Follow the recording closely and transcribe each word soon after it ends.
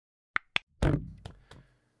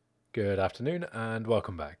Good afternoon and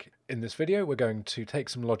welcome back. In this video we're going to take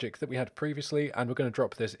some logic that we had previously and we're going to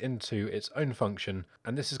drop this into its own function,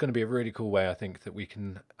 and this is going to be a really cool way I think that we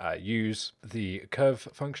can use the curve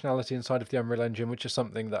functionality inside of the Unreal Engine, which is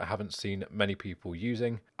something that I haven't seen many people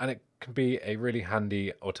using, and it can be a really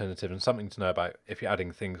handy alternative and something to know about if you're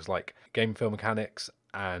adding things like game feel mechanics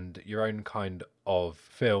and your own kind of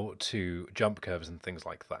feel to jump curves and things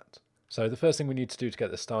like that. So the first thing we need to do to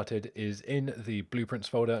get this started is in the blueprints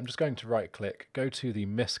folder, I'm just going to right click, go to the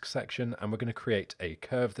MISC section, and we're going to create a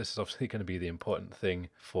curve. This is obviously going to be the important thing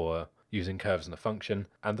for using curves in a function.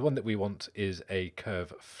 And the one that we want is a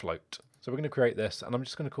curve float. So we're going to create this, and I'm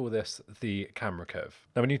just going to call this the camera curve.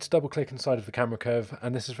 Now we need to double click inside of the camera curve,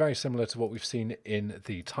 and this is very similar to what we've seen in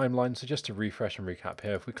the timeline. So just to refresh and recap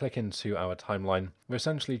here, if we click into our timeline, we're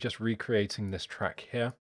essentially just recreating this track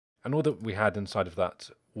here. And all that we had inside of that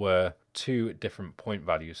were two different point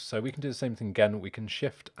values. So we can do the same thing again. We can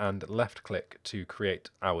shift and left click to create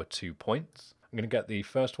our 2 points. I'm going to get the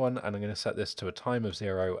first one and I'm going to set this to a time of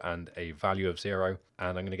 0 and a value of 0.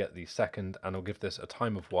 And I'm going to get the second and I'll give this a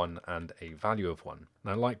time of 1 and a value of 1.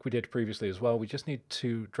 Now, like we did previously as well, we just need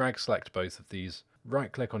to drag select both of these,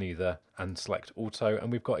 right click on either and select auto,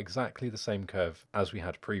 and we've got exactly the same curve as we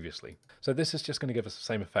had previously. So this is just going to give us the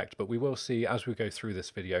same effect, but we will see as we go through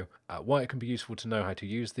this video why it can be useful to know how to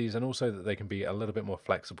use these, and also that they can be a little bit more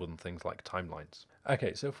flexible than things like timelines.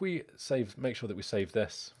 Okay, so if we make sure that we save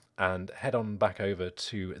this and head on back over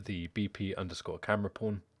to the BP_camera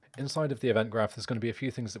pawn. Inside of the event graph, there's going to be a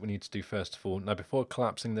few things that we need to do first of all. Now, before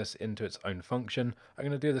collapsing this into its own function, I'm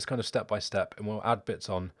going to do this kind of step by step, and we'll add bits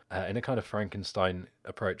on in a kind of Frankenstein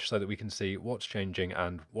approach so that we can see what's changing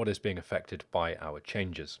and what is being affected by our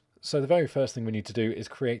changes. So the very first thing we need to do is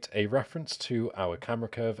create a reference to our camera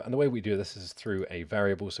curve, and the way we do this is through a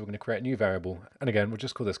variable. So we're going to create a new variable, and again, we'll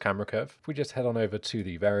just call this camera curve. If we just head on over to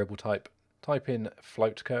the variable type, type in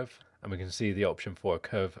float curve, and we can see the option for a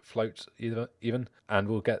curve float even, and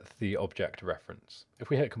we'll get the object reference. If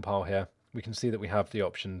we hit compile here, we can see that we have the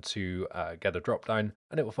option to get a drop down,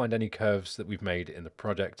 and it will find any curves that we've made in the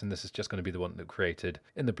project, and this is just going to be the one that we created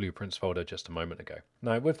in the blueprints folder just a moment ago.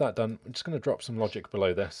 Now with that done, I'm just going to drop some logic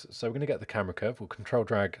below this. So we're going to get the camera curve, we'll control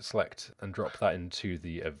drag, select and drop that into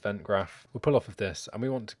the event graph. We'll pull off of this and we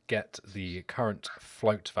want to get the current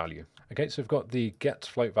float value. Okay, so we've got the get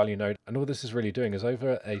float value node, and all this is really doing is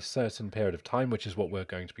over a certain period of time, which is what we're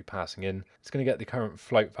going to be passing in, it's going to get the current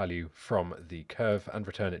float value from the curve and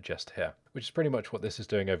return it just here, which is pretty much what this is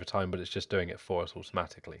doing over time, but it's just doing it for us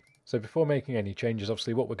automatically. So before making any changes,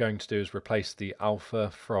 obviously what we're going to do is replace the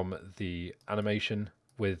alpha from the animation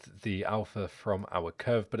with the alpha from our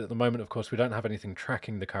curve, but at the moment, of course, we don't have anything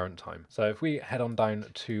tracking the current time. So if we head on down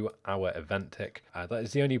to our event tick, that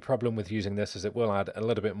is the only problem with using this, is it will add a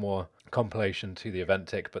little bit more compilation to the event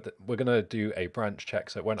tick, but we're going to do a branch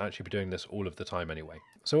check, so it won't actually be doing this all of the time anyway.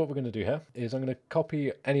 So what we're going to do here is I'm going to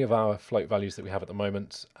copy any of our float values that we have at the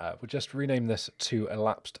moment. We'll just rename this to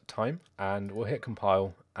elapsed time, and we'll hit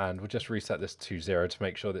compile, and we'll just reset this to 0 to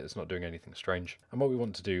make sure that it's not doing anything strange. And what we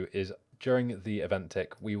want to do is during the event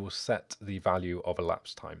tick, we will set the value of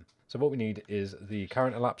elapsed time. So what we need is the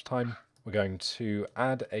current elapsed time. We're going to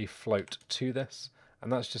add a float to this,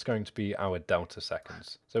 and that's just going to be our delta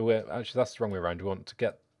seconds. So that's the wrong way around. We want to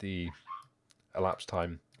get the elapsed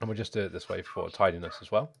time, and we'll just do it this way for tidiness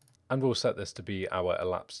as well. And we'll set this to be our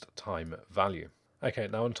elapsed time value. Okay,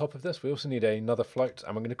 now on top of this, we also need another float,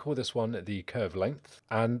 and we're going to call this one the curve length.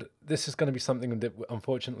 And this is going to be something that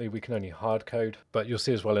unfortunately we can only hard code, but you'll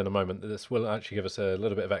see as well in a moment that this will actually give us a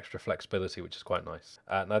little bit of extra flexibility, which is quite nice.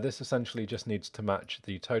 Now this essentially just needs to match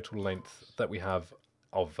the total length that we have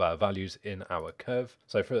of values in our curve.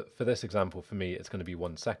 So for this example, for me, it's going to be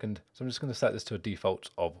 1 second. So I'm just going to set this to a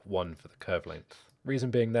default of 1 for the curve length.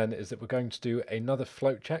 Reason being then is that we're going to do another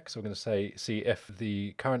float check. So we're going to see if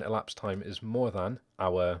the current elapsed time is more than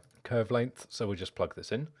our curve length. So we'll just plug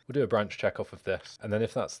this in. We'll do a branch check off of this. And then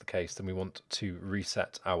if that's the case, then we want to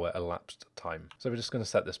reset our elapsed time. So we're just going to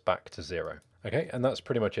set this back to 0. Okay, and that's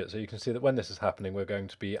pretty much it. So you can see that when this is happening, we're going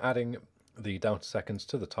to be adding the delta seconds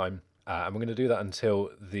to the time. And we're going to do that until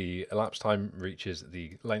the elapsed time reaches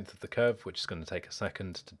the length of the curve, which is going to take a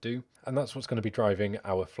second to do. And that's what's going to be driving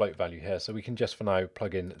our float value here. So we can just for now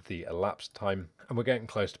plug in the elapsed time, and we're getting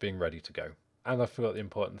close to being ready to go. And I forgot the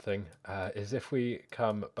important thing is if we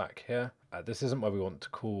come back here, this isn't where we want to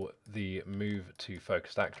call the move to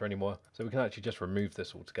focused actor anymore. So we can actually just remove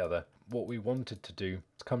this altogether. What we wanted to do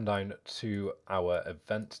is come down to our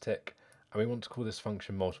event tick, and we want to call this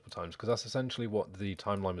function multiple times because that's essentially what the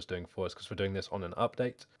timeline was doing for us, because we're doing this on an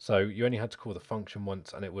update. So you only had to call the function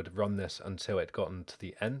once and it would run this until it gotten to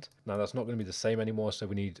the end. Now that's not going to be the same anymore, so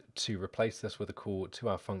we need to replace this with a call to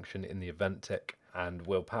our function in the event tick, and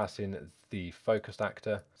we'll pass in the focused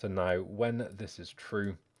actor. So now when this is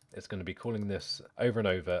true, it's going to be calling this over and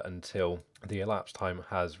over until the elapsed time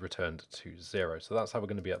has returned to 0. So that's how we're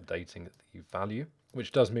going to be updating the value,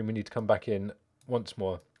 which does mean we need to come back in once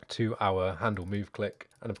more to our handle move click.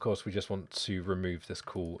 And of course, we just want to remove this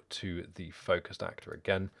call to the focused actor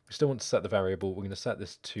again. We still want to set the variable. We're going to set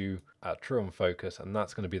this to true on focus, and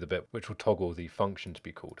that's going to be the bit which will toggle the function to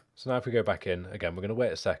be called. So now if we go back in, again, we're going to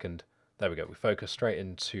wait a second. There we go, we focus straight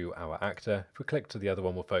into our actor. If we click to the other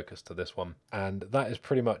one, we'll focus to this one. And that is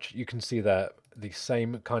pretty much, you can see there, the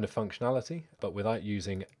same kind of functionality, but without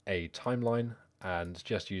using a timeline and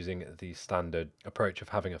just using the standard approach of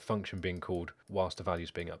having a function being called whilst the value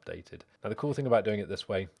is being updated. Now the cool thing about doing it this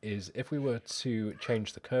way is if we were to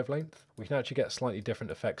change the curve length, we can actually get slightly different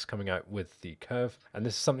effects coming out with the curve. And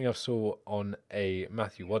this is something I saw on a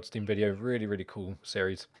Matthew Wadstein video, really cool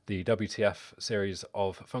series. The WTF series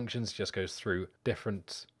of functions just goes through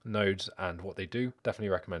different nodes and what they do. Definitely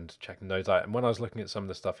recommend checking those out. And when I was looking at some of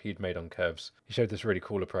the stuff he'd made on curves, he showed this really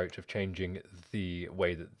cool approach of changing the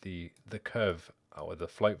way that the curve or the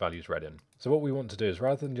float value is read in. So what we want to do is,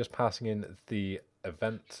 rather than just passing in the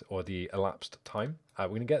event or the elapsed time, we're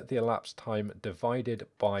going to get the elapsed time divided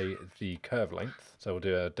by the curve length. So we'll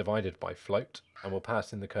do a divided by float, and we'll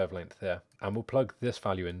pass in the curve length here, and we'll plug this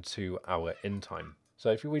value into our in time. So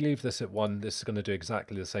if we leave this at 1, this is going to do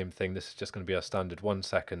exactly the same thing. This is just going to be our standard 1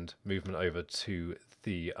 second movement over to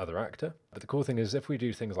the other actor. But the cool thing is if we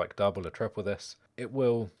do things like double or triple this, it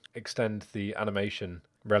will extend the animation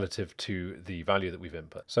relative to the value that we've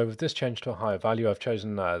input. So with this change to a higher value, I've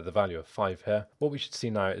chosen the value of 5 here. What we should see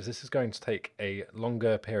now is this is going to take a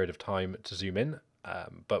longer period of time to zoom in,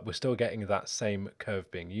 but we're still getting that same curve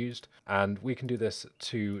being used, and we can do this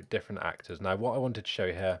to different actors. Now what I wanted to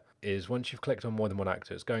show here is once you've clicked on more than one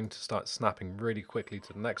actor, it's going to start snapping really quickly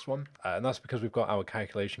to the next one, and that's because we've got our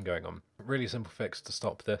calculation going on. A really simple fix to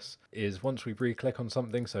stop this is once we re-click on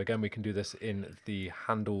something, so again we can do this in the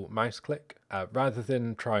handle mouse click, rather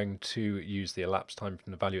than trying to use the elapsed time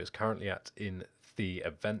from the value it's currently at in the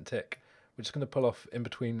event tick, we're just going to pull off in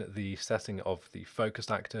between the setting of the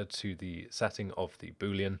focused actor to the setting of the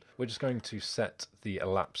Boolean. We're just going to set the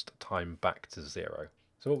elapsed time back to 0.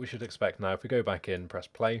 So what we should expect now, if we go back in, press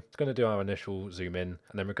play, it's going to do our initial zoom in,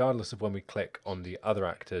 and then regardless of when we click on the other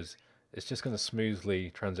actors, it's just going to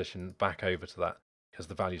smoothly transition back over to that because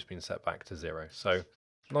the value's been set back to 0. So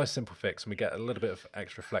nice simple fix, and we get a little bit of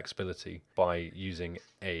extra flexibility by using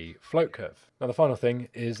a float curve. Now the final thing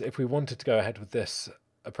is if we wanted to go ahead with this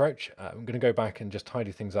approach, I'm going to go back and just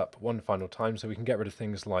tidy things up one final time so we can get rid of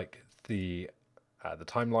things like the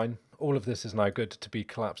timeline. All of this is now good to be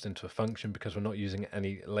collapsed into a function because we're not using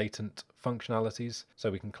any latent functionalities.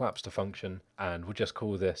 So we can collapse the function and we'll just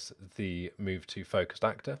call this the move to focused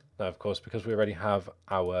actor. Now, of course, because we already have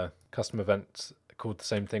our custom events called the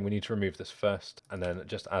same thing, we need to remove this first and then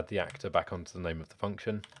just add the actor back onto the name of the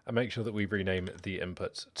function and make sure that we rename the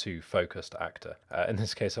input to focused actor. In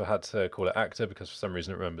this case, I had to call it actor because for some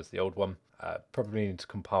reason it remembers the old one. Probably need to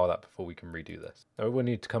compile that before we can redo this. Now we will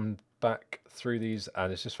need to come back through these,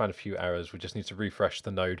 and it's just found a few errors. We just need to refresh the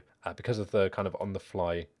node because of the kind of on the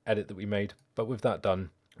fly edit that we made. But with that done,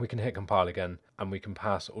 we can hit compile again and we can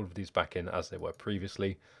pass all of these back in as they were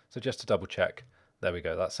previously. So just to double check, there we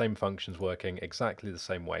go, that same function's working exactly the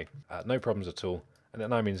same way. No problems at all. And it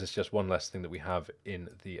now means it's just one less thing that we have in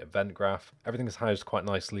the event graph. Everything is housed quite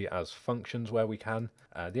nicely as functions where we can.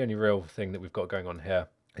 The only real thing that we've got going on here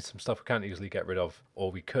is some stuff we can't easily get rid of, or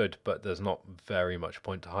we could, but there's not very much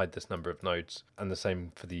point to hide this number of nodes. And the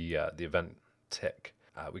same for the event tick.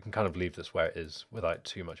 We can kind of leave this where it is without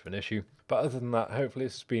too much of an issue. But other than that, hopefully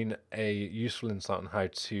this has been a useful insight on how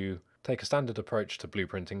to take a standard approach to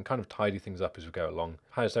blueprinting, kind of tidy things up as we go along,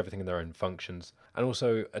 house everything in their own functions, and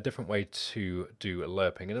also a different way to do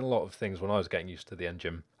lerping. And in a lot of things, when I was getting used to the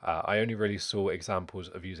engine, I only really saw examples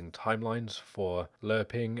of using timelines for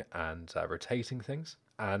lerping and rotating things.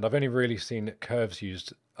 And I've only really seen curves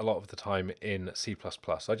used a lot of the time in C++.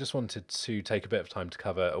 I just wanted to take a bit of time to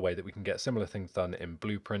cover a way that we can get similar things done in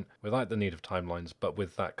Blueprint without the need of timelines, but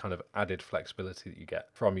with that kind of added flexibility that you get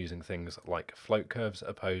from using things like float curves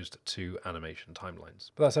opposed to animation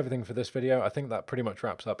timelines. But that's everything for this video. I think that pretty much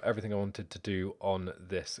wraps up everything I wanted to do on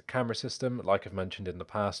this camera system. Like I've mentioned in the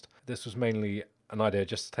past, this was mainly an idea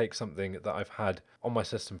just to take something that I've had on my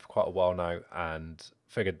system for quite a while now and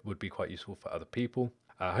figured would be quite useful for other people.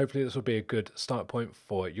 Hopefully this will be a good start point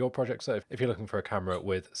for your project. So if you're looking for a camera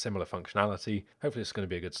with similar functionality, hopefully it's going to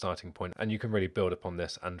be a good starting point and you can really build upon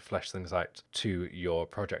this and flesh things out to your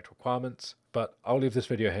project requirements. But I'll leave this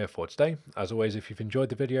video here for today. As always, if you've enjoyed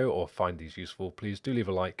the video or find these useful, please do leave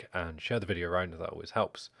a like and share the video around, that always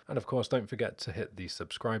helps. And of course, don't forget to hit the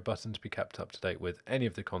subscribe button to be kept up to date with any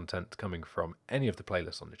of the content coming from any of the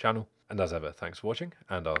playlists on the channel. And as ever, thanks for watching,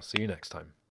 and I'll see you next time.